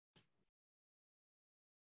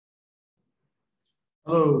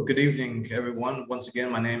Hello, good evening, everyone. Once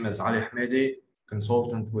again, my name is Ali Ahmedi,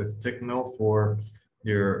 consultant with Tickmill for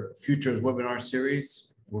your Futures webinar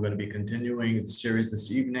series. We're going to be continuing the series this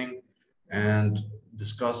evening and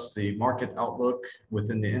discuss the market outlook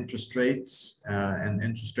within the interest rates and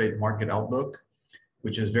interest rate market outlook,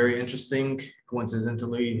 which is very interesting.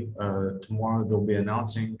 Coincidentally, tomorrow they'll be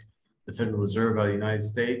announcing the Federal Reserve of the United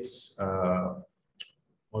States,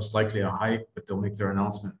 most likely a hike, but they'll make their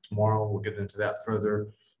announcement tomorrow. We'll get into that further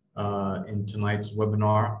in tonight's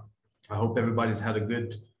webinar. I hope everybody's had a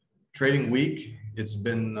good trading week. It's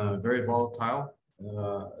been very volatile.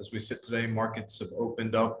 As we sit today, markets have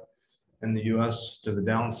opened up in the US to the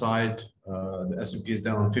downside. The S&P is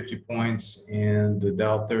down 50 points and the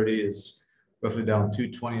Dow 30 is roughly down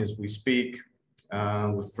 220 as we speak,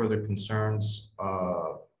 with further concerns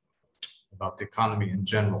about the economy in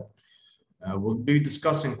general. We'll be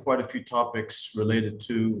discussing quite a few topics related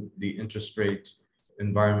to the interest rate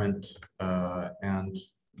environment and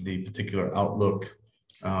the particular outlook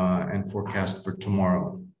and forecast for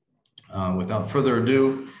tomorrow. Without further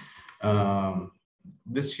ado,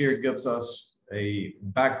 this here gives us a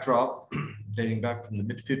backdrop dating back from the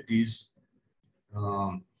mid-50s,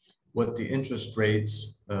 what the interest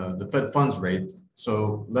rates, the Fed funds rate.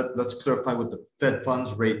 So let's clarify what the Fed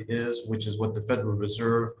funds rate is, which is what the Federal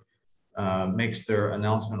Reserve makes their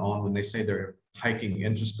announcement on when they say they're hiking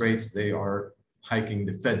interest rates. They are hiking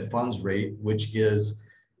the Fed funds rate, which is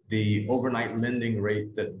the overnight lending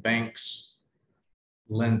rate that banks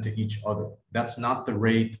lend to each other. That's not the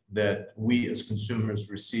rate that we as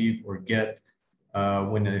consumers receive or get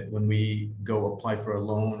when we go apply for a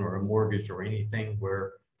loan or a mortgage or anything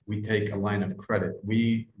where we take a line of credit.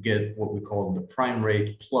 We get what we call the prime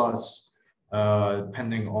rate plus,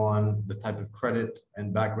 depending on the type of credit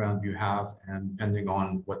and background you have and depending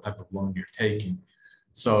on what type of loan you're taking.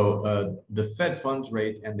 So the Fed funds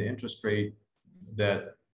rate and the interest rate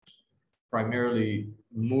that primarily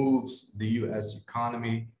moves the US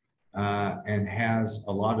economy and has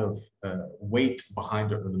a lot of weight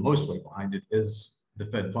behind it, or the most weight behind it, is the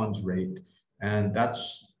Fed funds rate. And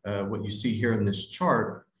that's what you see here in this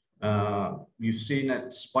chart. You've seen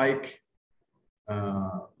that spike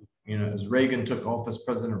as Reagan took office,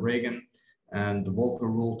 President Reagan, and the Volcker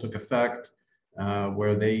rule took effect,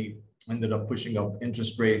 where they ended up pushing up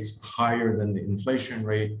interest rates higher than the inflation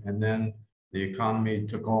rate. And then the economy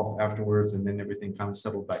took off afterwards, and then everything kind of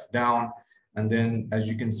settled back down. And then, as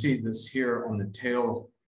you can see this here on the tail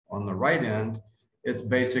on the right end, it's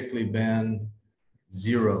basically been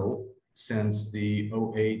zero since the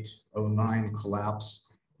 08-09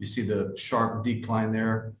 collapse. You see the sharp decline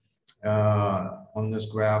there on this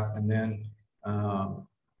graph, and then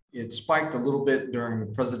it spiked a little bit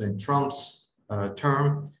during President Trump's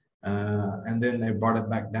term, and then they brought it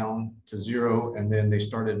back down to zero, and then they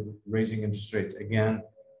started raising interest rates again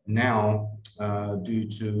now due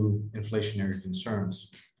to inflationary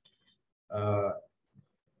concerns.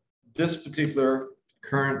 This particular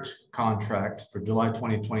current contract for July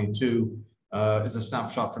 2022 is a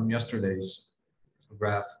snapshot from yesterday's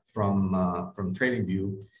graph from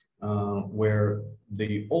TradingView, where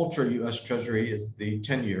the ultra US Treasury is the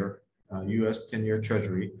 10-year US 10-year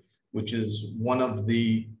Treasury, which is one of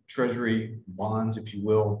the Treasury bonds, if you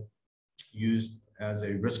will, used as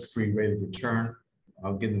a risk-free rate of return.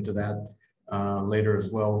 I'll get into that later as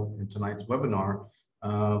well in tonight's webinar.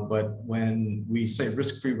 But when we say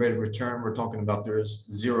risk-free rate of return, we're talking about there's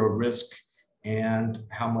zero risk and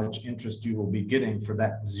how much interest you will be getting for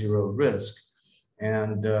that zero risk.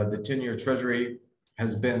 And the 10-year Treasury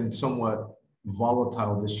has been somewhat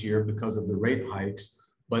volatile this year because of the rate hikes,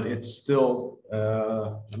 but it's still,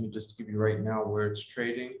 let me just give you right now where it's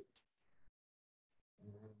trading.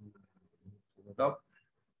 Pull it up.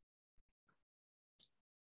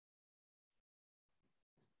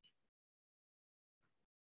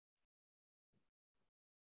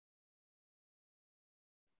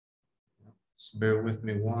 Just bear with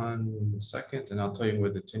me 1 second, and I'll tell you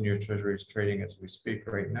where the 10-year Treasury is trading as we speak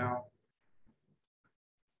right now.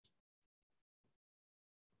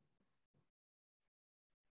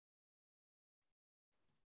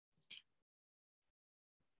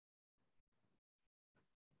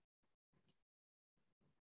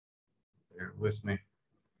 Bear with me.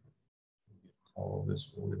 All of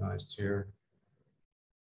this organized here.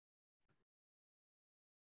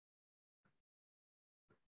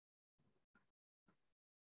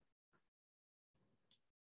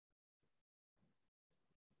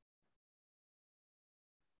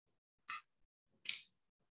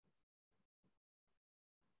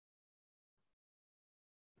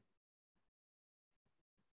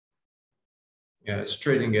 Yeah, it's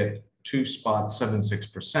trading at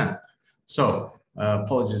 2.76%. So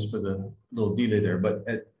apologies for the little delay there, but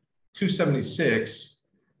at 276,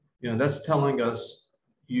 that's telling us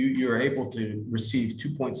you're able to receive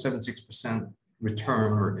 2.76%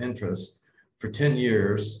 return or interest for 10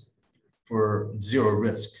 years for zero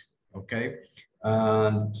risk, okay?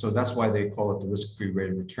 And so that's why they call it the risk-free rate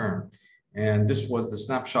of return. And this was the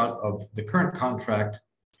snapshot of the current contract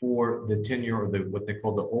for the 10-year, or what they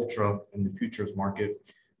call the ultra in the futures market.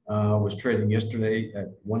 Was trading yesterday at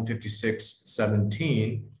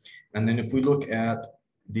 156.17. And then if we look at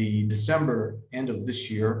the December end of this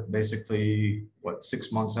year, basically,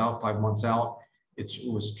 6 months out, 5 months out, it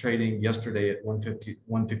was trading yesterday at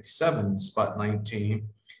 157.19.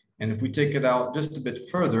 And if we take it out just a bit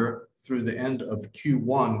further through the end of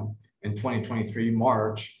Q1 in 2023,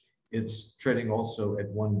 March, it's trading also at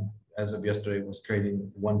as of yesterday, was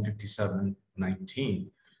trading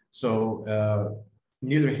 157.19. So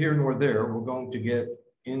neither here nor there, we're going to get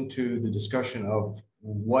into the discussion of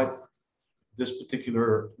what this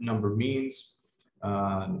particular number means,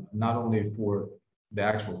 not only for the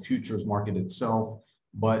actual futures market itself,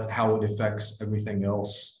 but how it affects everything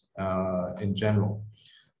else in general.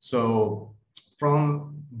 So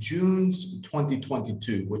from June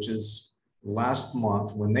 2022, which is last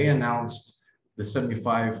month, when they announced the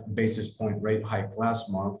 75 basis point rate hike last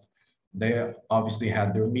month, they obviously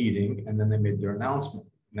had their meeting and then they made their announcement.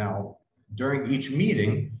 Now, during each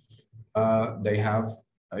meeting, they have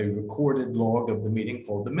a recorded log of the meeting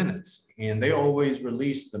called the minutes, and they always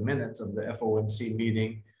release the minutes of the FOMC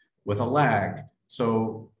meeting with a lag.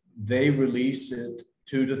 So they release it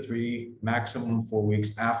 2 to 3, maximum 4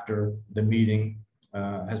 weeks after the meeting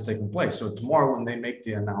has taken place. So tomorrow, when they make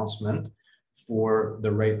the announcement for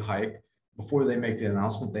the rate hike, before they make the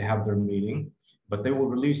announcement, they have their meeting, but they will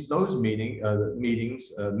release those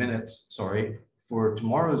minutes, for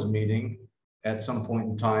tomorrow's meeting at some point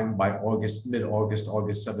in time by mid-August,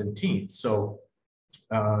 August 17th. So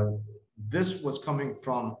this was coming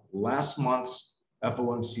from last month's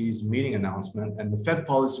FOMC's meeting announcement, and the Fed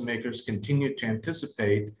policymakers continued to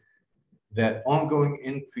anticipate that ongoing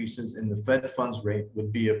increases in the Fed funds rate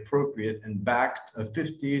would be appropriate and backed a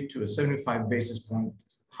 50 to a 75 basis point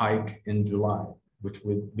hike in July, which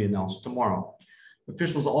would be announced tomorrow.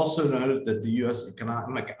 Officials also noted that the U.S.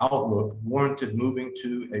 economic outlook warranted moving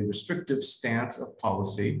to a restrictive stance of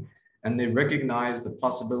policy, and they recognized the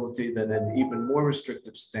possibility that an even more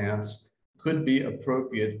restrictive stance could be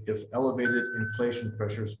appropriate if elevated inflation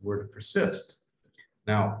pressures were to persist.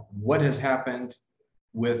 Now, what has happened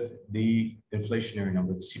with the inflationary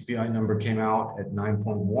number? The CPI number came out at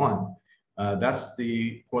 9.1. That's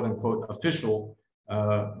the quote unquote official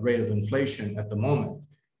rate of inflation at the moment.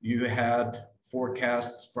 You had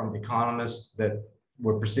forecasts from economists that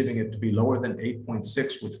were perceiving it to be lower than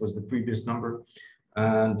 8.6, which was the previous number,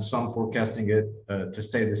 and some forecasting it to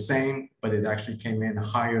stay the same, but it actually came in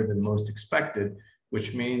higher than most expected,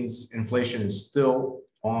 which means inflation is still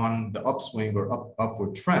on the upswing or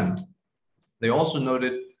upward trend. They also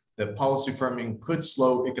noted that policy firming could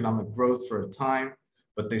slow economic growth for a time,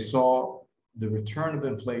 but they saw the return of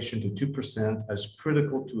inflation to 2% as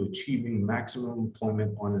critical to achieving maximum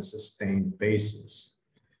employment on a sustained basis.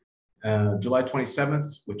 July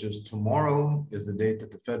 27th, which is tomorrow, is the date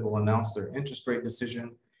that the Fed will announce their interest rate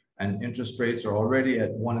decision, and interest rates are already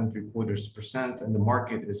at 1.75%, and the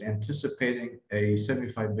market is anticipating a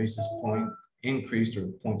 75 basis point increase, or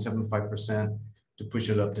 0.75%, to push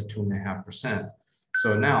it up to 2.5%.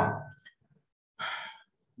 So now,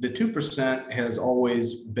 the 2% has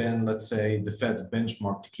always been, let's say, the Fed's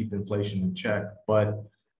benchmark to keep inflation in check. But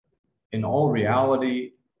in all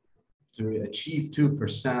reality, to achieve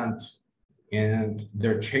 2%, and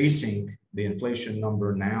they're chasing the inflation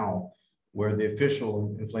number now, where the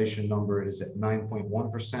official inflation number is at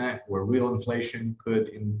 9.1%, where real inflation could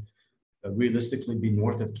realistically be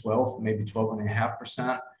north of 12, maybe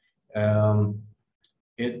 12.5%.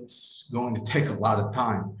 It's going to take a lot of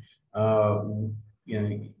time.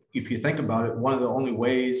 If you think about it, one of the only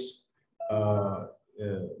ways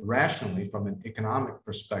rationally from an economic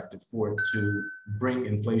perspective for it to bring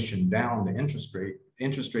inflation down, the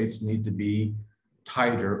interest rates need to be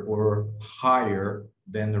tighter or higher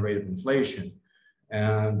than the rate of inflation.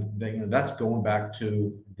 And that's going back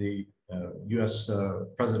to the US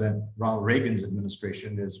President Ronald Reagan's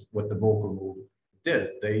administration, is what the Volcker Rule did.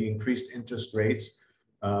 They increased interest rates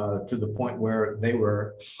to the point where they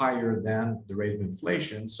were higher than the rate of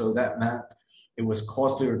inflation. So that meant it was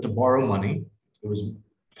costlier to borrow money. It was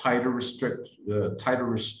tighter restrictive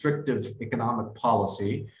economic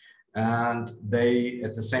policy, and they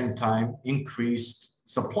at the same time increased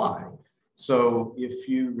supply. So if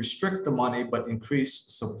you restrict the money but increase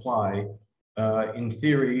supply, in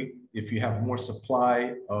theory, if you have more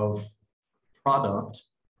supply of product,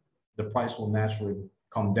 the price will naturally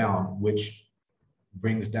come down, which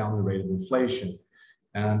brings down the rate of inflation.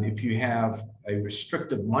 And if you have a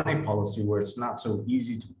restrictive money policy where it's not so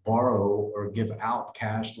easy to borrow or give out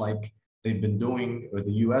cash like they've been doing, or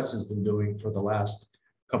the US has been doing for the last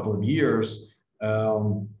couple of years,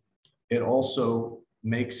 it also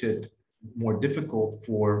makes it more difficult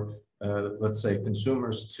for, let's say,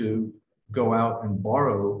 consumers to go out and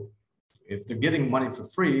borrow. If they're getting money for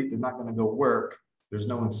free, they're not going to go work. There's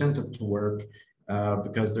no incentive to work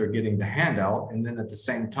because they're getting the handout. And then at the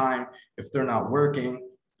same time, if they're not working,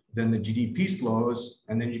 then the GDP slows.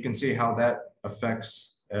 And then you can see how that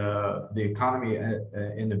affects the economy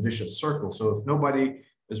in a vicious circle. So if nobody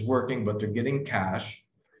is working, but they're getting cash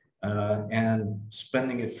and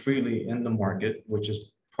spending it freely in the market, which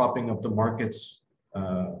is propping up the markets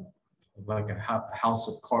like a house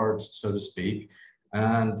of cards, so to speak,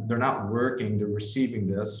 and they're not working, they're receiving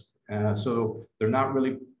this. So they're not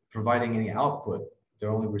really providing any output.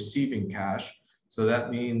 They're only receiving cash. So that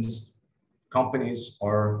means companies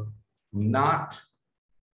are not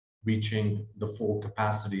reaching the full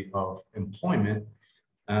capacity of employment.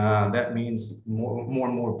 That means more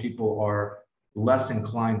and more people are less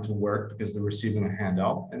inclined to work because they're receiving a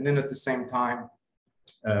handout. And then at the same time,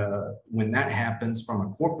 when that happens from a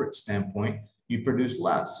corporate standpoint, you produce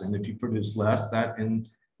less. And if you produce less, that in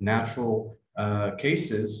natural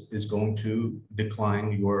cases is going to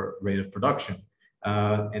decline your rate of production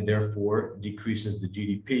and therefore decreases the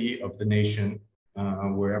GDP of the nation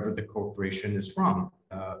wherever the corporation is from,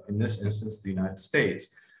 in this instance, the United States.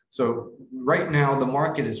 So right now, the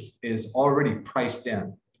market is already priced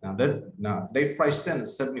in. Now they've priced in a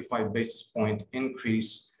 75 basis point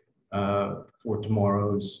increase for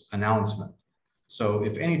tomorrow's announcement. So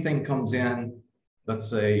if anything comes in, let's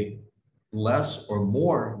say less or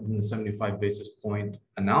more than the 75 basis point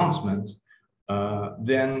announcement,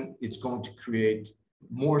 then it's going to create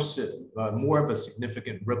more of a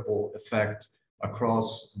significant ripple effect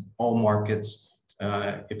across all markets.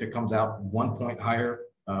 If it comes out 1 point higher,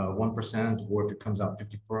 1%, or if it comes out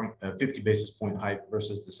 50 basis point hike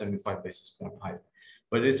versus the 75 basis point hike.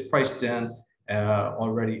 But it's priced in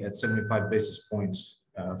already at 75 basis points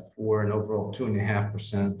for an overall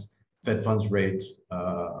 2.5% Fed funds rate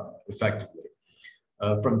effectively.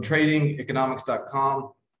 From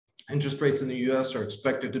tradingeconomics.com, interest rates in the US are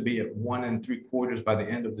expected to be at 1 3/4 by the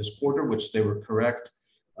end of this quarter, which they were correct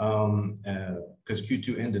because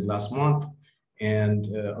Q2 ended last month. And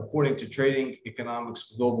according to Trading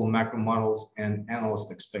Economics Global Macro Models and Analyst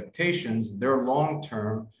Expectations, their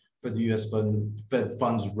long-term for the US Fed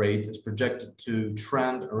funds rate is projected to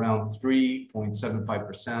trend around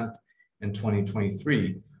 3.75% in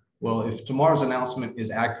 2023. Well, if tomorrow's announcement is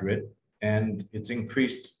accurate and it's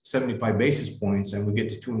increased 75 basis points and we get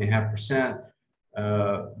to 2.5%,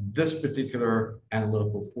 this particular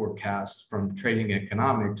analytical forecast from Trading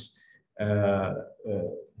Economics,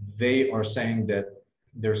 they are saying that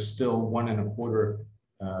there's still 1 1/4,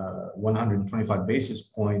 125 basis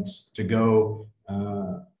points to go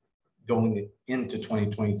going into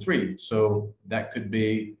 2023. So that could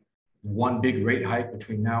be one big rate hike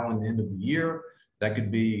between now and the end of the year. That could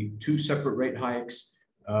be 2 separate rate hikes,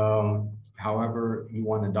 however you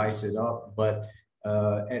want to dice it up. But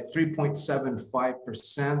at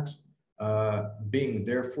 3.75% being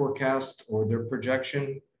their forecast or their projection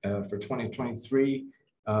for 2023,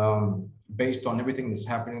 based on everything that's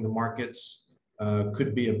happening in the markets,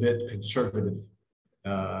 could be a bit conservative,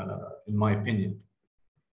 in my opinion.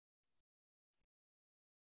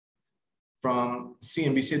 From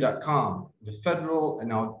CNBC.com, the federal, and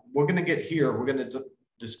now we're going to get here, we're going to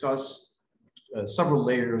discuss several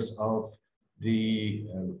layers of the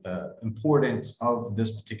importance of this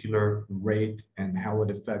particular rate and how it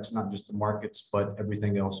affects not just the markets, but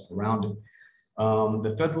everything else around it.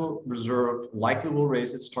 The Federal Reserve likely will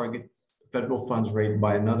raise its target federal funds rate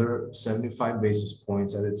by another 75 basis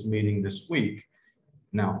points at its meeting this week.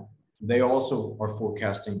 Now, they also are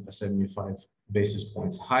forecasting a 75 basis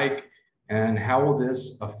points hike. And how will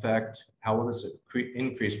this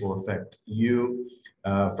increase will affect you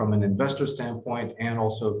from an investor standpoint and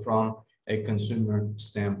also from a consumer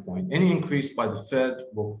standpoint? Any increase by the Fed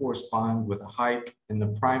will correspond with a hike in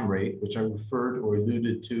the prime rate, which I referred or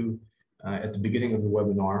alluded to at the beginning of the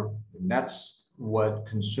webinar. And that's what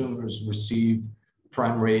consumers receive,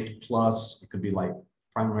 prime rate plus, it could be like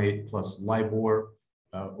prime rate plus LIBOR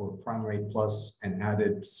or prime rate plus and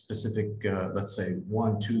added specific, let's say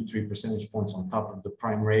 1, 2, 3 percentage points on top of the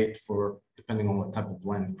prime rate for depending on what type of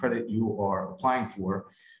line of credit you are applying for.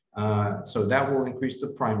 So that will increase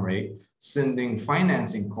the prime rate, sending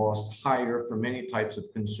financing costs higher for many types of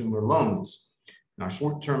consumer loans. Now,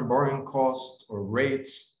 short-term borrowing costs or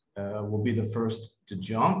rates will be the first to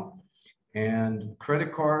jump, and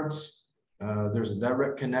credit cards, there's a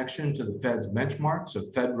direct connection to the Fed's benchmark. So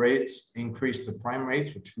Fed rates increase the prime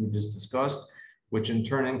rates, which we just discussed, which in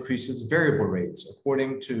turn increases variable rates.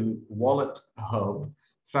 According to Wallet Hub,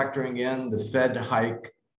 factoring in the Fed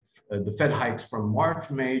hikes from March,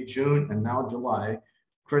 May, June, and now July,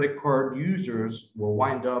 credit card users will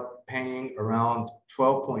wind up paying around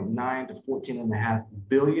 12.9 to 14.5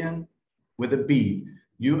 billion with a B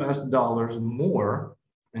US dollars more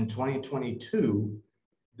in 2022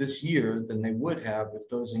 this year than they would have if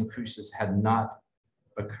those increases had not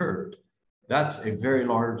occurred. That's a very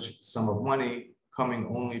large sum of money coming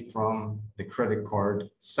only from the credit card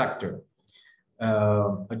sector.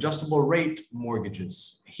 Adjustable rate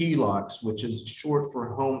mortgages, HELOCs, which is short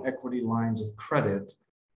for home equity lines of credit,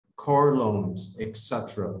 car loans,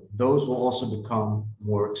 etc. Those will also become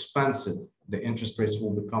more expensive. The interest rates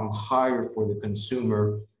will become higher for the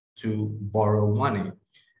consumer to borrow money.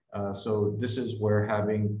 So this is where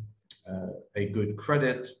having a good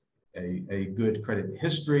credit, a good credit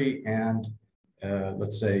history, and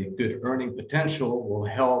let's say good earning potential will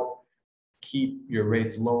help keep your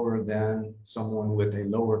rates lower than someone with a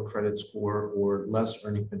lower credit score or less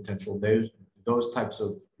earning potential. Those types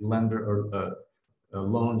of lender or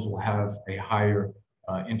loans will have a higher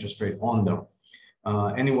interest rate on them.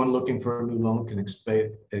 Anyone looking for a new loan can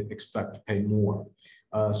expect to pay more.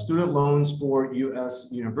 Student loans for U.S.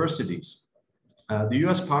 universities. The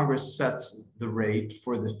U.S. Congress sets the rate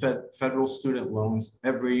for the federal student loans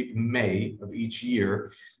every May of each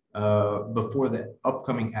year before the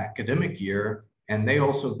upcoming academic year, and they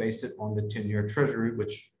also base it on the 10-year Treasury,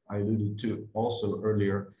 which I alluded to also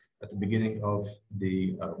earlier at the beginning of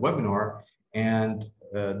the webinar, and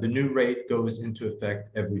the new rate goes into effect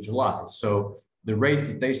every July. So the rate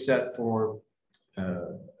that they set for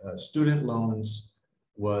student loans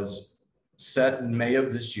was set in May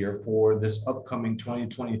of this year for this upcoming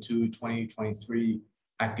 2022-2023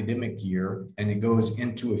 academic year, and it goes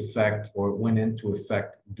into effect, or went into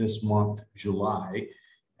effect this month, July.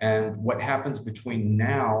 And what happens between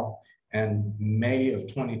now and May of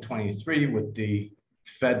 2023 with the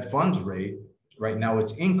Fed funds rate, right now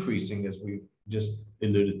it's increasing, as we just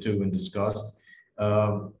alluded to and discussed.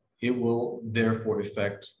 It will therefore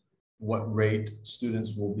affect what rate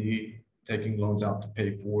students will be taking loans out to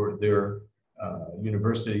pay for their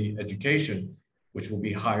university education, which will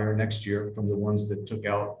be higher next year from the ones that took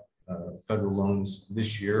out federal loans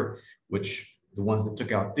this year, which the ones that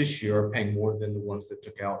took out this year are paying more than the ones that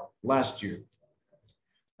took out last year.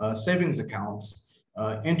 Savings accounts.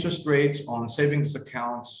 Interest rates on savings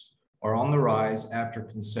accounts are on the rise after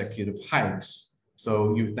consecutive hikes.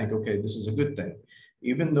 So you think, okay, this is a good thing.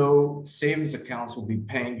 Even though savings accounts will be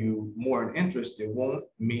paying you more in interest, it won't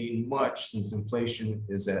mean much since inflation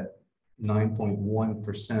is at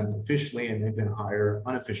 9.1% officially and even higher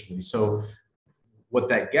unofficially. So what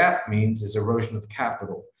that gap means is erosion of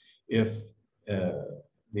capital. If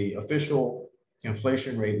the official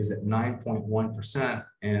inflation rate is at 9.1%,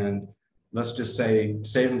 and let's just say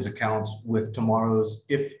savings accounts with tomorrow's,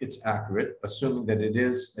 if it's accurate, assuming that it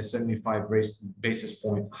is a 75 basis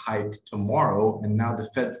point hike tomorrow, and now the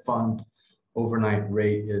Fed fund overnight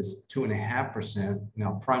rate is 2.5%.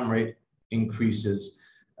 Now prime rate increases.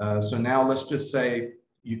 So now let's just say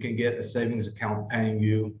you can get a savings account paying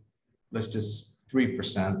you, let's just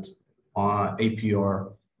 3% on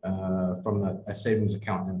APR from a savings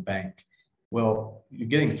account in a bank. Well, you're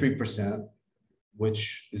getting 3%,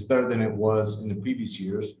 which is better than it was in the previous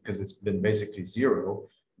years because it's been basically zero.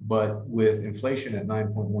 But with inflation at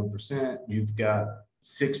 9.1%, you've got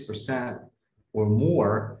 6% or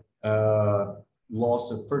more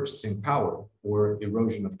loss of purchasing power or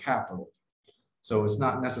erosion of capital. So it's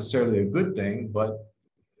not necessarily a good thing, but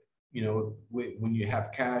you know, when you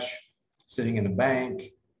have cash sitting in a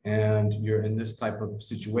bank and you're in this type of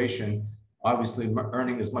situation, obviously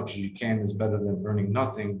earning as much as you can is better than earning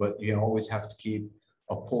nothing, but you always have to keep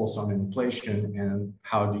a pulse on inflation and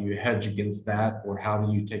how do you hedge against that, or how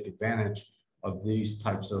do you take advantage of these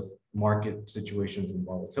types of market situations and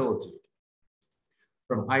volatility.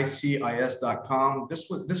 From ICIS.com,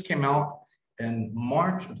 this came out in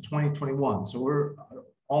March of 2021. So we're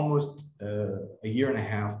almost a year and a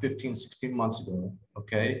half, 15, 16 months ago,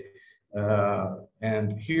 okay?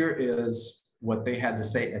 And here is what they had to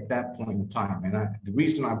say at that point in time. And the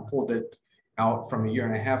reason I pulled it out from a year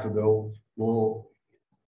and a half ago will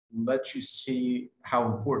let you see how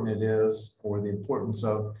important it is, or the importance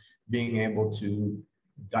of being able to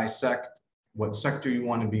dissect what sector you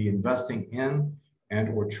want to be investing in and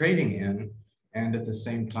or trading in, and at the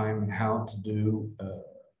same time how to do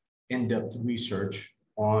in-depth research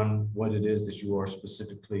on what it is that you are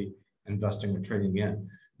specifically investing or trading in.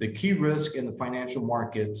 The key risk in the financial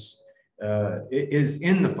markets the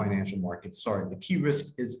key risk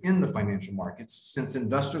is in the financial markets, since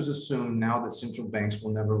investors assume now that central banks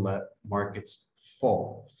will never let markets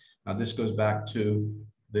fall. Now, this goes back to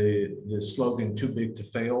the slogan, too big to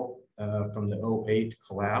fail, from the 2008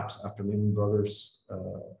 collapse. After Lehman Brothers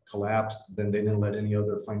collapsed, then they didn't let any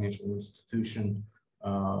other financial institution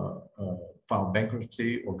file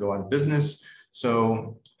bankruptcy or go out of business.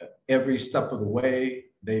 So every step of the way,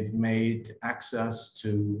 they've made access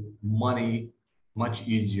to money much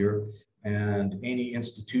easier, and any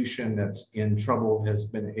institution that's in trouble has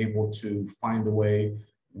been able to find a way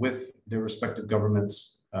with their respective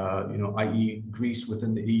governments, i.e. Greece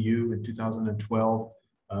within the EU in 2012.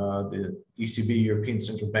 The ECB, European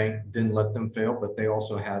Central Bank, didn't let them fail, but they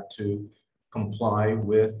also had to comply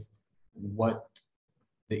with what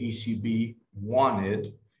the ECB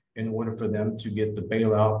wanted in order for them to get the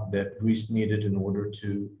bailout that Greece needed in order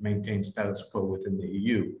to maintain status quo within the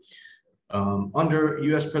EU. Under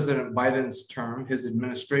US President Biden's term, his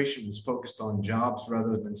administration is focused on jobs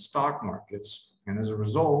rather than stock markets. And as a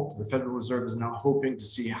result, the Federal Reserve is now hoping to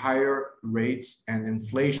see higher rates and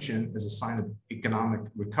inflation as a sign of economic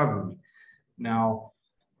recovery. Now,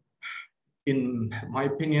 in my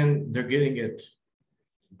opinion, they're getting it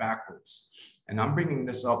backwards. And I'm bringing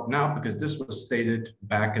this up now because this was stated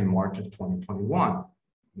back in March of 2021.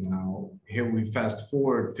 Now, here we fast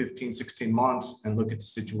forward 15, 16 months and look at the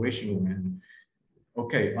situation we're in.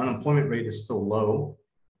 Okay, unemployment rate is still low,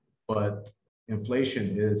 but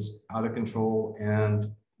inflation is out of control and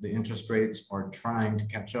the interest rates are trying to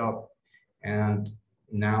catch up. And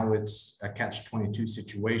now it's a catch-22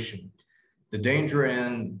 situation. The danger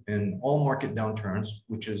in all market downturns,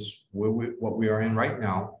 which is what we are in right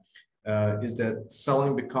now, is that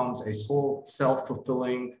selling becomes a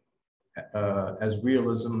self-fulfilling as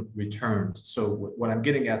realism returns. So what I'm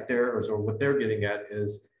getting at there, or what they're getting at,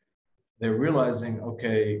 is they're realizing,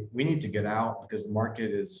 okay, we need to get out because the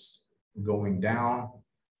market is going down,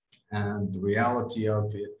 and the reality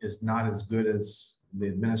of it is not as good as the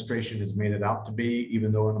administration has made it out to be.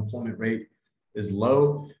 Even though unemployment rate is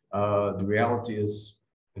low, the reality is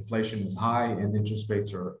inflation is high and interest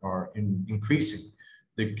rates are increasing.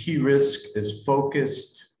 The key risk is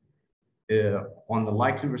focused on the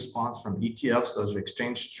likely response from ETFs, those are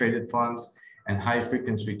exchange traded funds, and high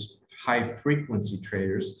frequency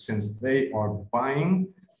traders, since they are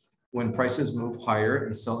buying when prices move higher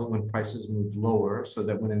and selling when prices move lower, so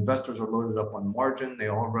that when investors are loaded up on margin, they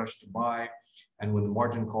all rush to buy. And when the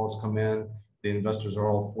margin calls come in, the investors are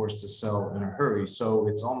all forced to sell in a hurry. So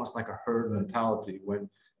it's almost like a herd mentality. When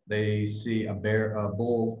they see a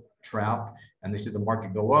bull trap and they see the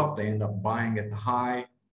market go up, they end up buying at the high,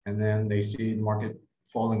 and then they see the market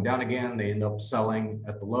falling down again, they end up selling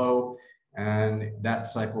at the low, and that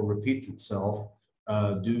cycle repeats itself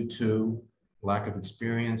due to lack of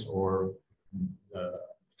experience, or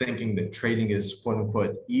thinking that trading is quote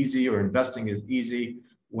unquote easy, or investing is easy,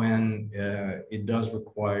 when it does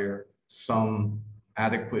require some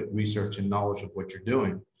adequate research and knowledge of what you're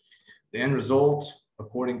doing. The end result,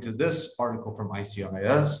 according to this article from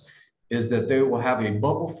ICIS, is that they will have a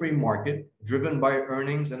bubble-free market driven by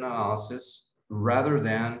earnings analysis rather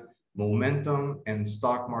than momentum and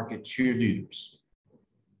stock market cheerleaders.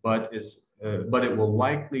 But it will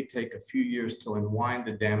likely take a few years to unwind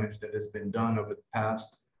the damage that has been done over the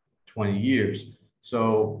past 20 years.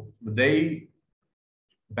 So they,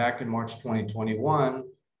 back in March 2021,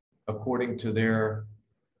 according to their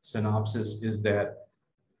synopsis, is that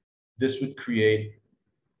this would create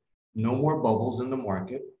no more bubbles in the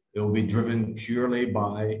market. It will be driven purely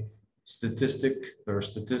by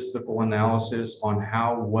statistical analysis on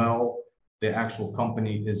how well the actual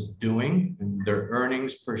company is doing, and their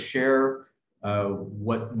earnings per share,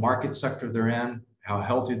 what market sector they're in, how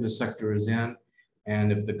healthy the sector is in.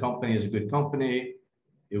 And if the company is a good company,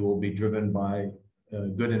 it will be driven by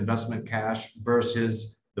good investment cash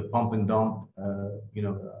versus the pump and dump.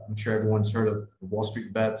 I'm sure everyone's heard of Wall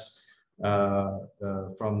Street bets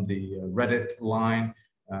from the Reddit line,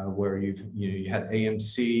 where you had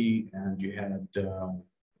AMC and you had the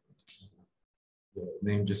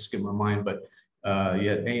name just skipped my mind, but you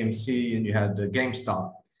had AMC and you had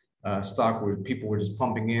GameStop. stock where people were just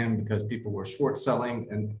pumping in because people were short selling.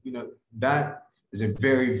 And, that is a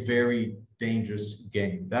very, very dangerous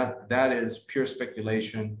game. That is pure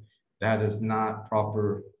speculation. That is not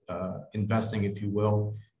proper investing, if you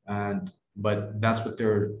will. But that's what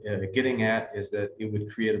they're getting at, is that it would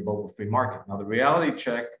create a bubble-free market. Now, the reality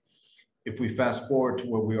check, if we fast forward to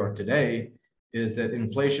where we are today, is that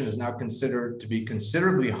inflation is now considered to be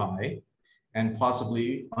considerably high and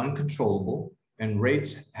possibly uncontrollable, and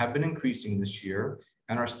rates have been increasing this year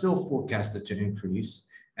and are still forecasted to increase,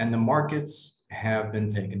 and the markets have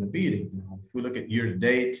been taking a beating. Now, if we look at year to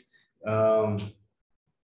date, the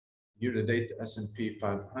S&P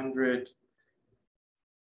 500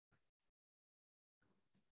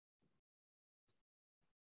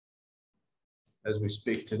 as we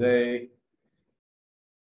speak today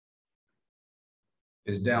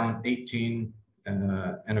is down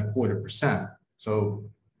 18.25%. So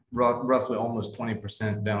roughly almost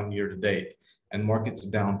 20% down year to date, and markets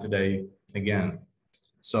down today again.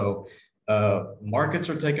 So markets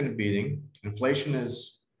are taking a beating. Inflation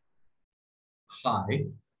is high,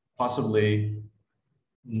 possibly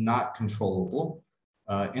not controllable.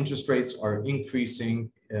 Interest rates are increasing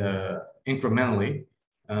incrementally,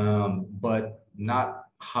 but not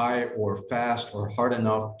high or fast or hard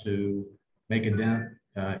enough to make a dent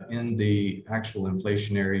in the actual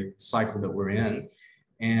inflationary cycle that we're in.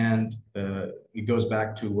 And it goes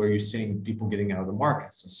back to where you're seeing people getting out of the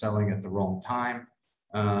markets, so selling at the wrong time,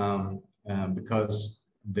 because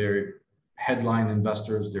they're headline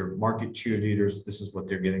investors, they're market cheerleaders. This is what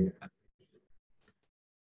they're getting at.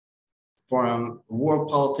 From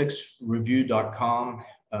worldpoliticsreview.com,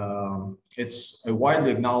 it's a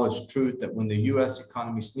widely acknowledged truth that when the U.S.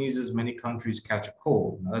 economy sneezes, many countries catch a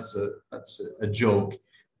cold. Now, that's a joke,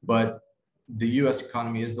 but the U.S.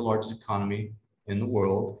 economy is the largest economy in the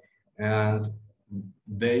world, and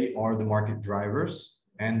they are the market drivers,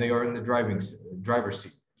 and they are in the driver's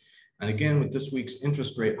seat. And again, with this week's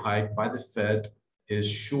interest rate hike by the Fed, is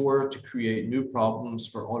sure to create new problems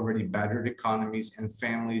for already battered economies and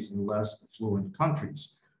families in less affluent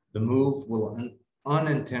countries. The move will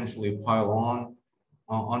unintentionally pile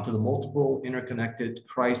onto the multiple interconnected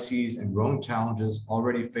crises and growing challenges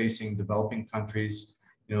already facing developing countries,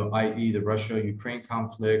 i.e. the Russia-Ukraine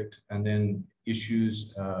conflict, and then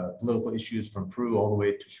issues, political issues from Peru all the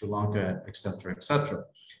way to Sri Lanka, et cetera, et cetera.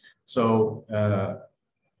 So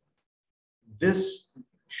this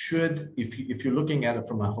should, if you're looking at it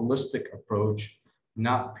from a holistic approach,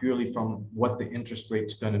 not purely from what the interest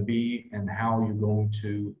rate's going to be and how you're going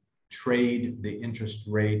to trade the interest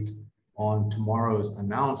rate on tomorrow's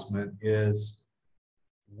announcement, is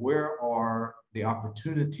where are the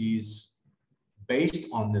opportunities based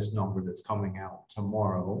on this number that's coming out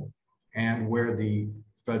tomorrow, and where the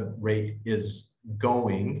Fed rate is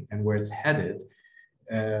going and where it's headed.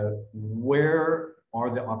 Where are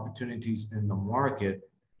the opportunities in the market,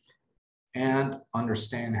 and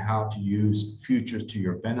understand how to use futures to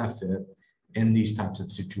your benefit in these types of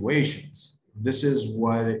situations. This is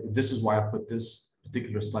why I put this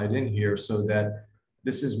particular slide in here, so that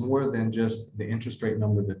this is more than just the interest rate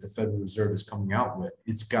number that the Federal Reserve is coming out with.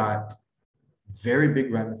 It's got very big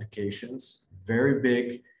ramifications, very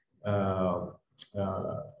big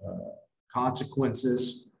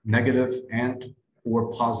consequences, negative and or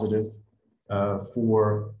positive,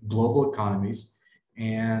 for global economies.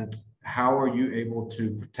 And how are you able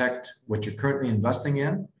to protect what you're currently investing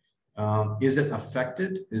in? Is it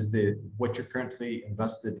affected? Is what you're currently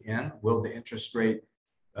invested in, will the interest rate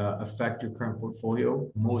affect your current portfolio?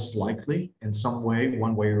 Most likely in some way,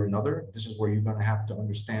 one way or another. This is where you're going to have to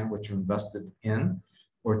understand what you're invested in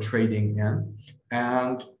or trading in,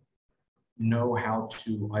 and know how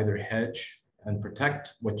to either hedge and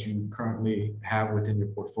protect what you currently have within your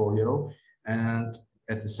portfolio. And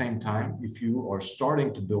at the same time, if you are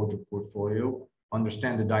starting to build your portfolio,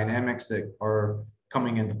 understand the dynamics that are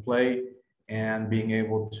coming into play, and being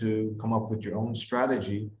able to come up with your own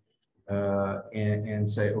strategy, and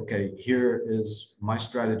say, okay, here is my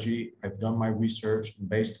strategy. I've done my research, and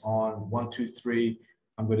based on 1, 2, 3,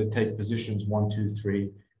 I'm going to take positions 1, 2,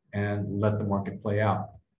 3, and let the market play out.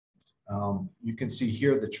 You can see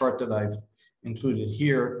here the chart that I've included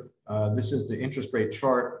here. This is the interest rate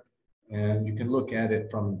chart, and you can look at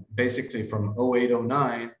it from basically from 08,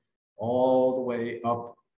 09 all the way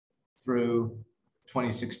up through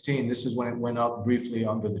 2016. This is when it went up briefly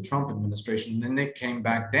under the Trump administration. Then it came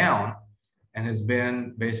back down and has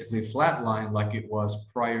been basically flatlined like it was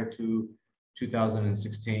prior to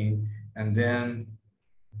 2016. And then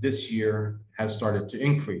this year has started to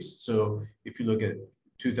increase. So if you look at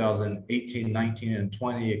 2018, 19, and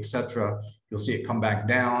 20, etc., you'll see it come back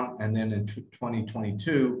down. And then in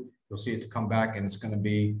 2022, you'll see it to come back, and it's going to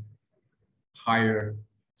be higher.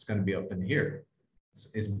 It's going to be up in here.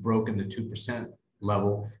 It's broken the 2%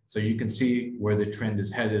 level. So you can see where the trend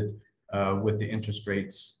is headed with the interest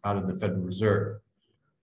rates out of the Federal Reserve.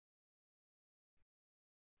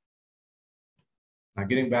 Now,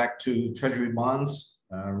 getting back to Treasury bonds,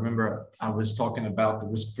 remember I was talking about the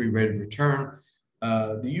risk-free rate of return.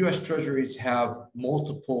 The U.S. Treasuries have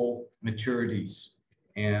multiple maturities,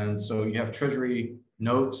 and so you have Treasury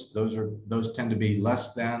notes. Those tend to be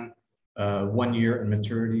less than 1 year in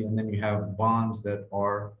maturity, and then you have bonds that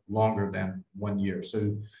are longer than 1 year.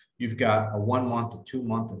 So you've got a 1 month, a 2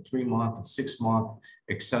 month, a 3 month, a 6 month,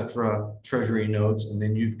 etc. Treasury notes, and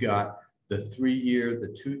then you've got the 3 year, the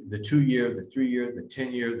 2 year, the 3 year, the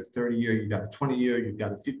 10 year, the 30 year. You've got a 20 year. You've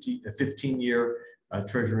got a 15 year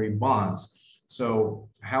Treasury bonds. So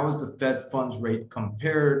how is the Fed funds rate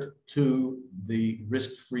compared to the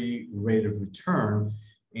risk-free rate of return?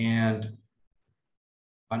 And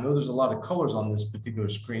I know there's a lot of colors on this particular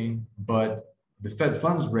screen, but the Fed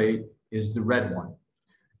funds rate is the red one.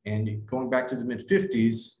 And going back to the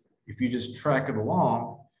mid-50s, if you just track it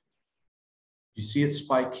along, you see it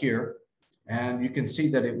spike here, and you can see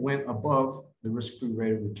that it went above the risk-free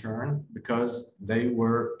rate of return because they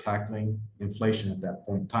were tackling inflation at that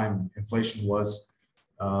point in time. Inflation was,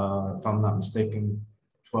 if I'm not mistaken,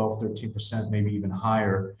 12, 13%, maybe even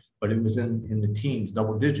higher, but it was in the teens,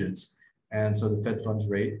 double digits. And so the Fed funds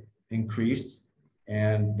rate increased,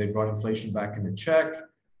 and they brought inflation back into check.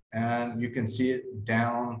 And you can see it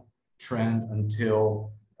down trend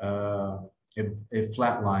until it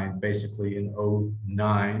flatlined basically in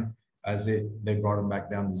 2009 as they brought them back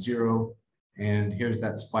down to zero. And here's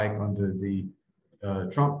that spike under the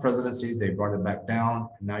Trump presidency. They brought it back down,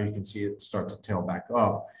 and now you can see it start to tail back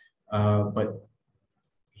up. But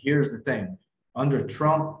here's the thing. Under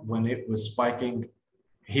Trump, when it was spiking,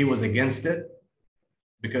 he was against it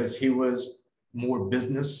because he was more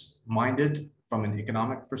business-minded from an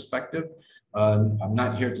economic perspective. I'm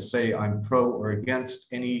not here to say I'm pro or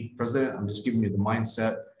against any president. I'm just giving you the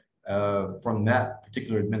mindset from that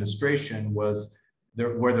particular administration was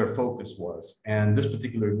where their focus was. And this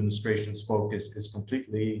particular administration's focus is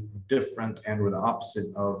completely different and or the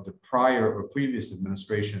opposite of the prior or previous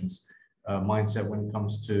administration's mindset when it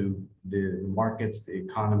comes to the markets, the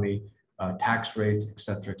economy, tax rates, et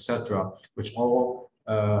cetera, which all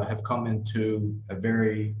have come into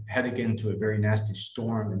heading into a very nasty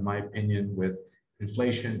storm, in my opinion, with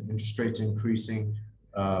inflation, interest rates increasing,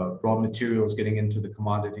 raw materials getting into the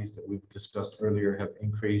commodities that we've discussed earlier have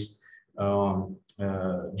increased,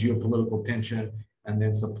 geopolitical tension, and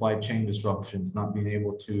then supply chain disruptions, not being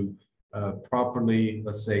able to properly,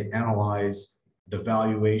 let's say, analyze the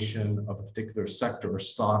valuation of a particular sector or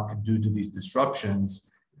stock due to these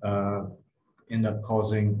disruptions, end up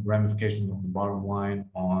causing ramifications on the bottom line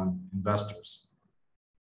on investors.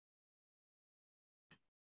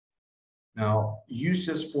 Now,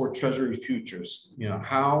 uses for Treasury futures.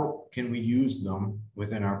 How can we use them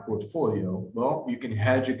within our portfolio? Well, you can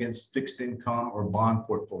hedge against fixed income or bond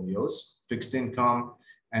portfolios. Fixed income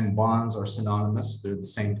and bonds are synonymous. They're the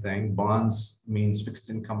same thing. Bonds means fixed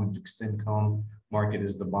income, and fixed income market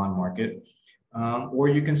is the bond market. Or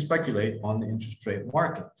you can speculate on the interest rate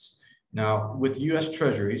markets. Now, with U.S.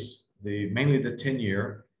 Treasuries, mainly the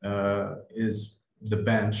 10-year is the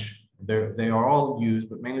bench. They are all used,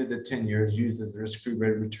 but mainly the 10 years used as the risk-free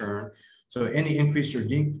rate of return. So any increase or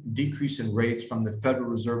decrease in rates from the Federal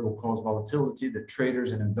Reserve will cause volatility that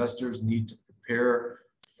traders and investors need to prepare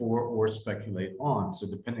for or speculate on. So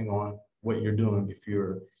depending on what you're doing,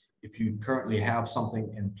 if you currently have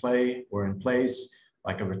something in play or in place,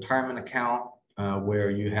 like a retirement account where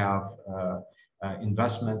you have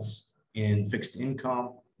investments in fixed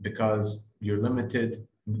income because you're limited.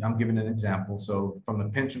 I'm giving an example. So from a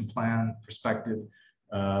pension plan perspective,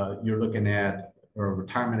 you're looking at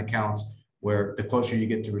retirement accounts where the closer you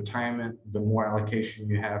get to retirement, the more allocation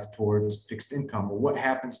you have towards fixed income. Well, what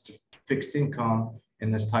happens to fixed income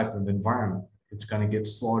in this type of environment? It's going to get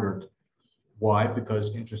slaughtered. Why?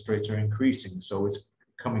 Because interest rates are increasing. So it's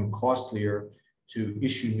becoming costlier to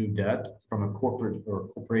issue new debt from a corporate or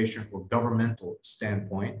corporation or governmental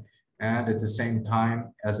standpoint. And at the same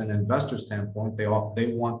time, as an investor standpoint, they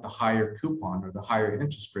want the higher coupon or the higher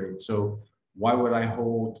interest rate. So why would I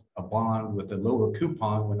hold a bond with a lower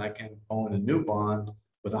coupon when I can own a new bond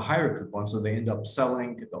with a higher coupon? So they end up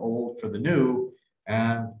selling the old for the new,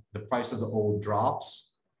 and the price of the old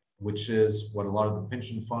drops, which is what a lot of the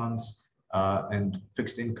pension funds and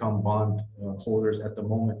fixed income bond holders at the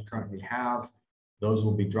moment currently have. those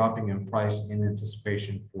will be dropping in price in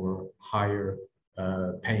anticipation for higher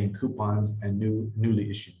paying coupons and newly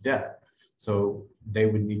issued debt. So they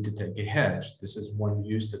would need to take a hedge. This is one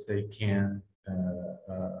use that they can,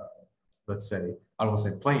 let's say, I don't want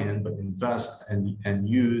to say play in, but invest and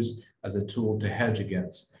use as a tool to hedge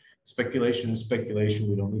against. Speculation is speculation.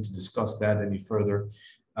 We don't need to discuss that any further.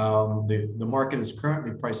 The market is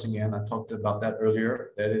currently pricing in, I talked about that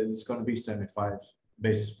earlier, that it is going to be 75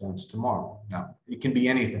 basis points tomorrow. Now, it can be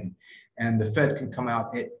anything, and the Fed can come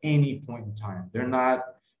out at any point in time. They're not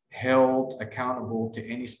held accountable to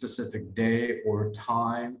any specific day or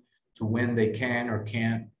time to when they can or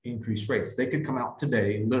can't increase rates. They could come out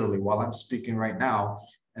today, literally while I'm speaking right now,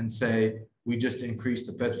 and say, we just increased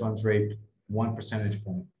the Fed funds rate 1 percentage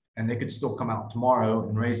point. And they could still come out tomorrow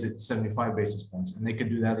and raise it 75 basis points. And they could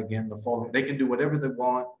do that again the following. They can do whatever they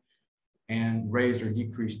want and raise or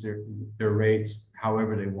decrease their rates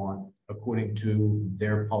however they want, according to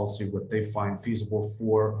their policy, what they find feasible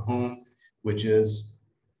for whom, which is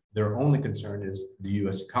their only concern is the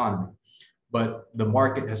US economy. But the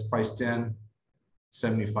market has priced in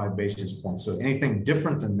 75 basis points. So anything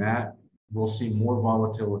different than that, we'll see more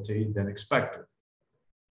volatility than expected.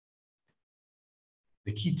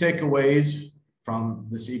 The key takeaways from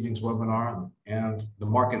this evening's webinar and the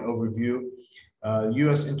market overview,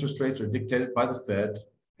 US interest rates are dictated by the Fed.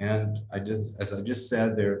 And as I just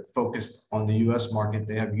said, they're focused on the US market.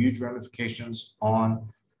 They have huge ramifications on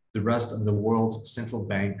the rest of the world's central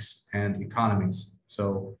banks and economies.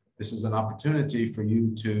 So this is an opportunity for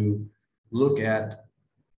you to look at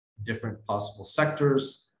different possible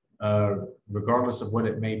sectors, regardless of what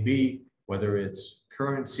it may be, whether it's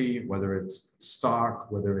currency, whether it's stock,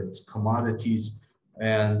 whether it's commodities,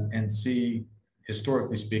 and see,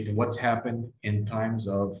 historically speaking, what's happened in times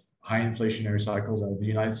of high inflationary cycles out of the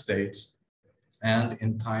United States and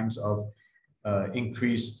in times of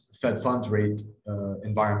increased Fed funds rate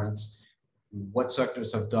environments, what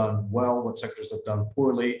sectors have done well, what sectors have done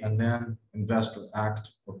poorly, and then invest or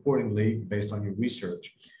act accordingly based on your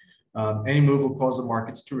research. Any move will cause the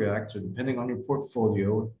markets to react. So depending on your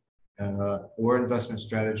portfolio or investment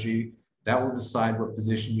strategy, that will decide what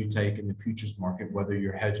position you take in the futures market, whether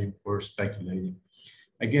you're hedging or speculating.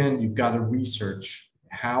 Again, you've got to research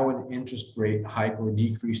how an interest rate hike or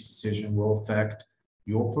decrease decision will affect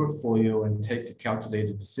your portfolio and take the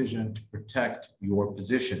calculated decision to protect your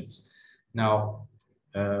positions. Now,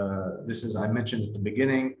 this is, I mentioned at the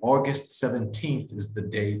beginning, August 17th is the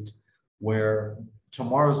date where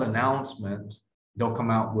tomorrow's announcement, they'll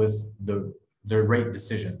come out with their rate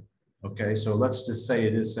decision. Okay, so let's just say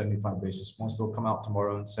it is 75 basis points. They'll come out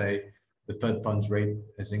tomorrow and say the Fed funds rate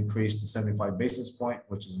has increased to 75 basis point,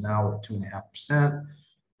 which is now at 2.5%.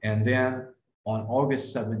 And then on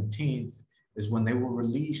August 17th is when they will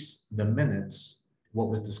release the minutes, what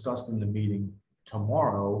was discussed in the meeting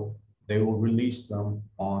tomorrow. They will release them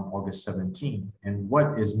on August 17th. And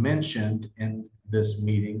what is mentioned in this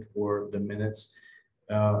meeting or the minutes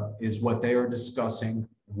is what they are discussing,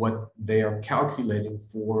 what they are calculating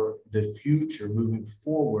for the future moving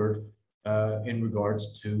forward in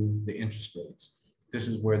regards to the interest rates. This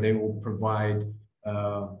is where they will provide,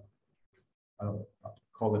 I don't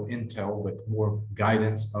call it intel, but more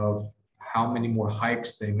guidance of how many more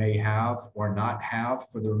hikes they may have or not have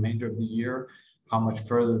for the remainder of the year, how much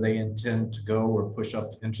further they intend to go or push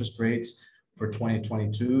up the interest rates for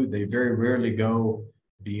 2022. They very rarely go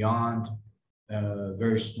beyond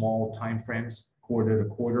very small timeframes, quarter to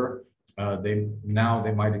quarter. They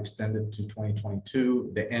might extend it to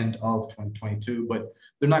 2022, the end of 2022, but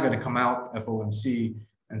they're not going to come out, FOMC,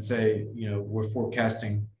 and say, we're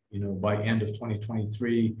forecasting, by end of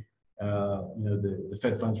 2023, the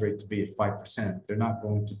Fed funds rate to be at 5%. They're not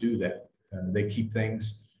going to do that. They keep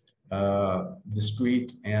things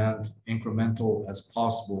discrete and incremental as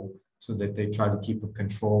possible so that they try to keep a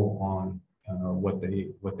control on what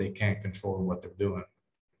they can't control and what they're doing.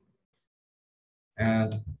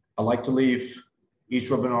 And I like to leave each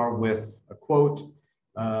webinar with a quote.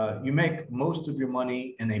 You make most of your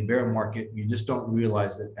money in a bear market. You just don't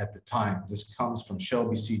realize it at the time. This comes from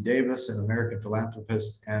Shelby C. Davis, an American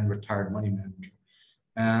philanthropist and retired money manager.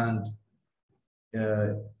 And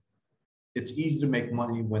it's easy to make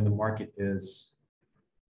money when the market is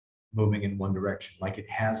moving in one direction, like it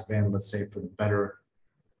has been, let's say, for the better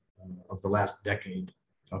of the last decade,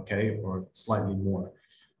 okay, or slightly more.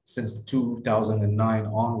 Since 2009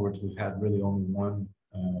 onwards, we've had really only one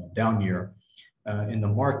down year in the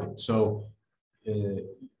market. So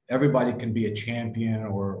everybody can be a champion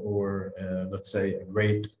or let's say a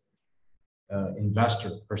great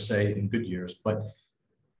investor per se in good years. But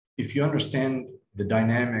if you understand the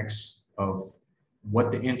dynamics of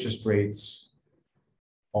what the interest rates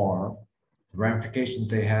are, the ramifications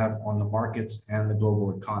they have on the markets and the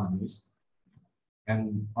global economies,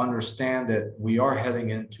 and understand that we are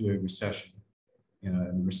heading into a recession.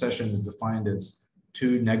 And recession is defined as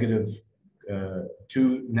two negative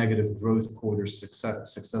growth quarters,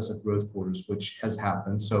 successive growth quarters, which has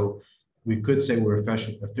happened. So we could say we're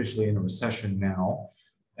officially in a recession now.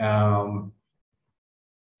 The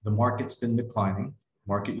market's been declining.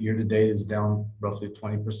 Market year to date is down roughly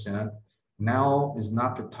 20%. Now is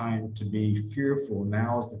not the time to be fearful.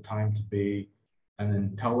 Now is the time to be an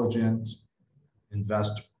intelligent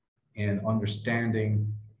investor and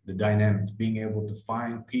understanding the dynamics, being able to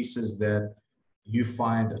find pieces that you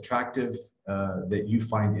find attractive, that you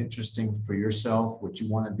find interesting for yourself, what you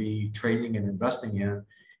want to be trading and investing in,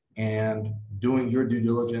 and doing your due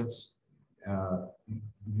diligence,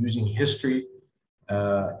 using history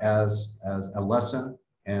as a lesson,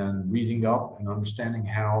 and reading up and understanding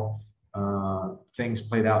how things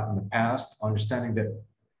played out in the past, understanding that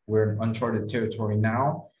we're in uncharted territory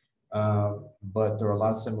now, but there are a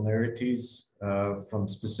lot of similarities from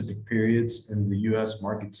specific periods in the U.S.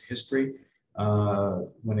 market's history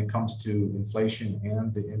when it comes to inflation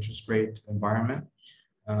and the interest rate environment.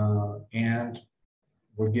 And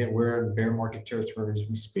we're in bear market territory as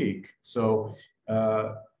we speak. So,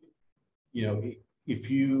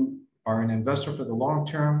 if you are an investor for the long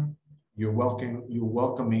term, you're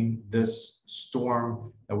welcoming this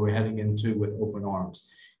storm that we're heading into with open arms.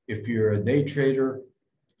 If you're a day trader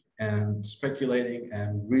and speculating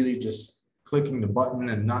and really just clicking the button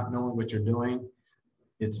and not knowing what you're doing,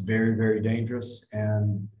 it's very, very dangerous,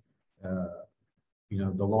 and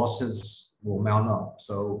the losses will mount up.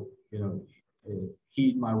 So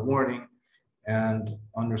heed my warning and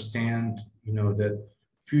understand that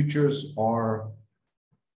futures are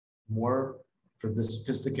more for the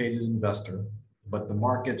sophisticated investor, but the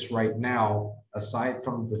markets right now, aside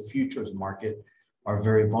from the futures market, are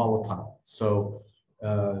very volatile. So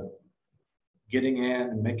getting in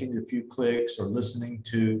and making a few clicks or listening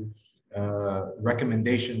to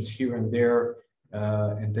recommendations here and there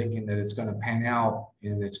and thinking that it's going to pan out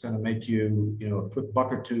and it's going to make you, a quick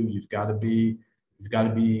buck or two, you've got to be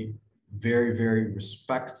very, very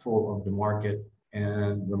respectful of the market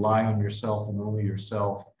and rely on yourself and only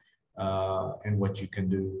yourself and what you can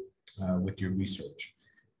do with your research.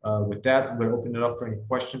 With that, I'm going to open it up for any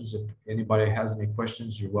questions. If anybody has any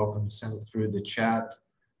questions, you're welcome to send it through the chat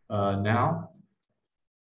now.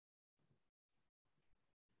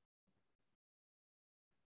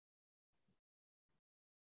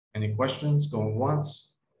 Any questions? Going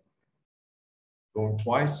once? Going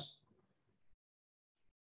twice?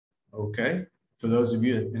 Okay. For those of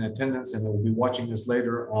you in attendance and will be watching this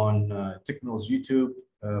later on Tickmill's YouTube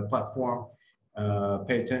platform,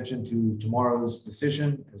 pay attention to tomorrow's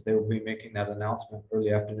decision, as they will be making that announcement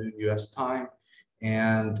early afternoon US time,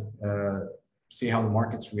 and see how the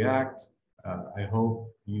markets react. I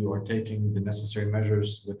hope you are taking the necessary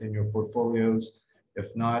measures within your portfolios.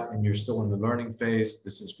 If not, and you're still in the learning phase,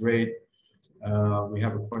 this is great. We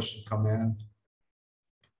have a question come in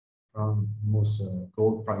from Musa.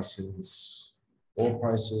 Gold prices. Gold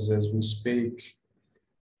prices as we speak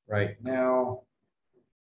right now.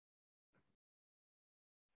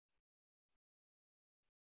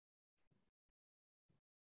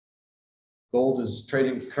 Gold is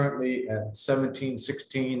trading currently at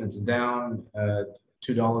 1716. It's down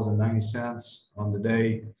 $2.90 on the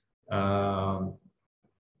day.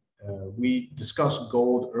 We discussed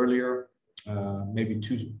gold earlier, maybe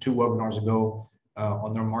two webinars ago,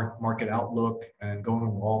 on their market outlook, and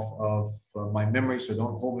going off of my memory, so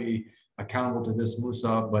don't hold me accountable to this,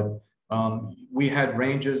 Musa, but we had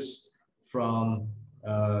ranges from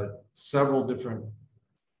several different,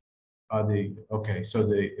 so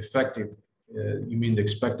the effective, you mean the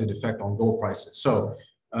expected effect on gold prices. So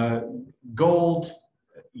gold,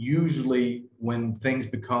 usually when things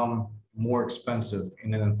become more expensive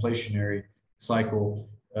in an inflationary cycle,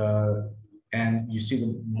 and you see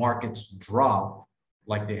the markets drop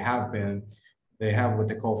like they have been, they have what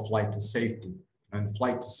they call flight to safety. And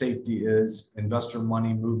flight to safety is investor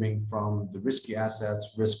money moving from the risky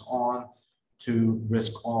assets, risk on, to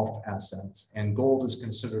risk off assets. And gold is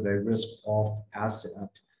considered a risk off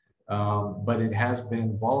asset, but it has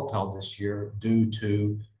been volatile this year due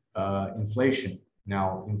to inflation.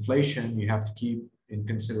 Now, inflation, you have to keep in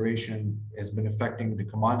consideration, has been affecting the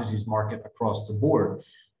commodities market across the board.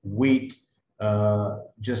 Wheat,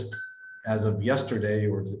 just as of yesterday,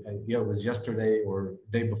 or it was yesterday or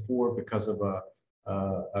day before, because of a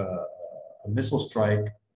missile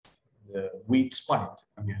strike, the wheat spiked.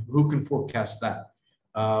 I mean, who can forecast that?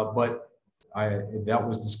 But that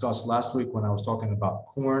was discussed last week when I was talking about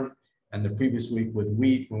corn, and the previous week with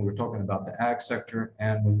wheat when we were talking about the ag sector,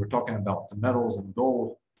 and when we're talking about the metals and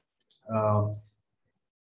gold.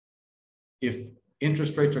 If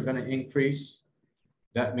interest rates are going to increase,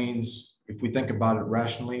 that means if we think about it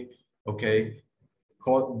rationally, okay,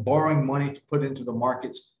 borrowing money to put into the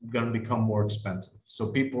market's going to become more expensive. So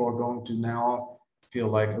people are going to now feel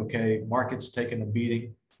like, okay, market's taking a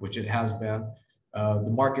beating, which it has been. The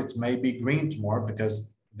markets may be green tomorrow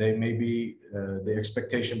because they may be, the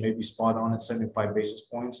expectation may be spot on at 75 basis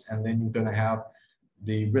points. And then you're going to have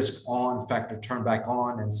the risk on factor turn back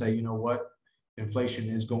on and say, you know what, inflation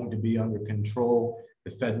is going to be under control.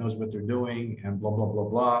 The Fed knows what they're doing and blah, blah, blah,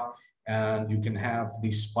 blah. And you can have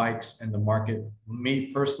these spikes in the market. Me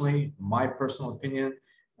personally, my personal opinion,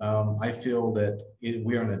 I feel that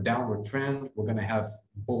we are in a downward trend. We're going to have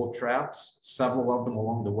bullet traps, several of them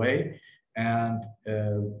along the way, and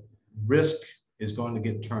risk is going to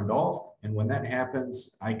get turned off. And when that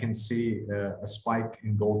happens, I can see a spike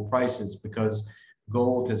in gold prices, because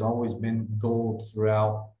gold has always been gold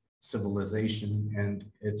throughout civilization and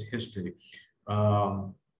its history.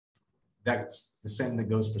 That's the same that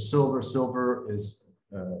goes for silver. Silver is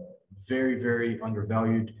very, very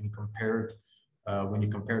undervalued and compared when you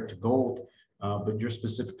compare it to gold. But you're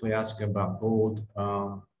specifically asking about gold,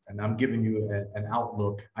 and I'm giving you an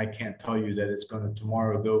outlook. I can't tell you that it's going to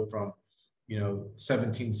tomorrow go from,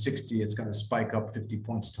 1760. It's going to spike up 50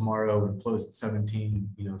 points tomorrow and close at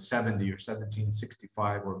 1770 or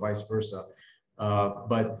 1765 or vice versa.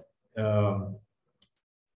 But the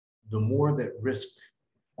more that risk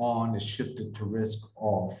on is shifted to risk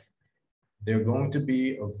off, they're going to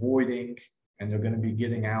be avoiding and they're going to be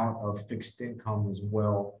getting out of fixed income as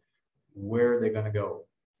well. Where are they going to go?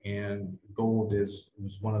 And gold is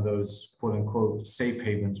one of those quote unquote safe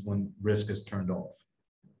havens when risk is turned off.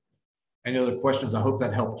 Any other questions? I hope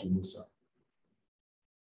that helped you, Musa.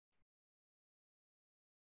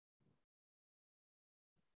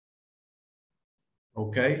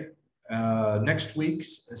 Okay. Next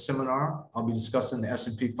week's seminar, I'll be discussing the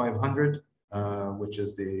S&P 500, which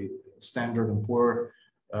is the Standard & Poor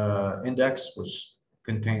index, which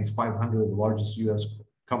contains 500 of the largest U.S.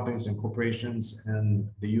 companies and corporations in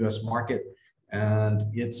the U.S. market, and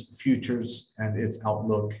its futures and its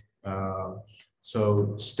outlook.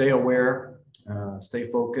 So stay aware, stay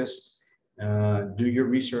focused, do your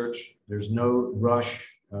research. There's no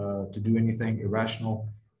rush to do anything irrational.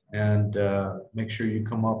 And make sure you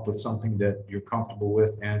come up with something that you're comfortable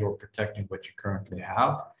with and or protecting what you currently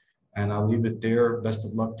have. And I'll leave it there. Best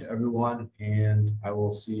of luck to everyone, and I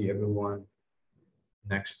will see everyone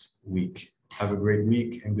next week. Have a great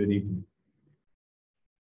week and good evening.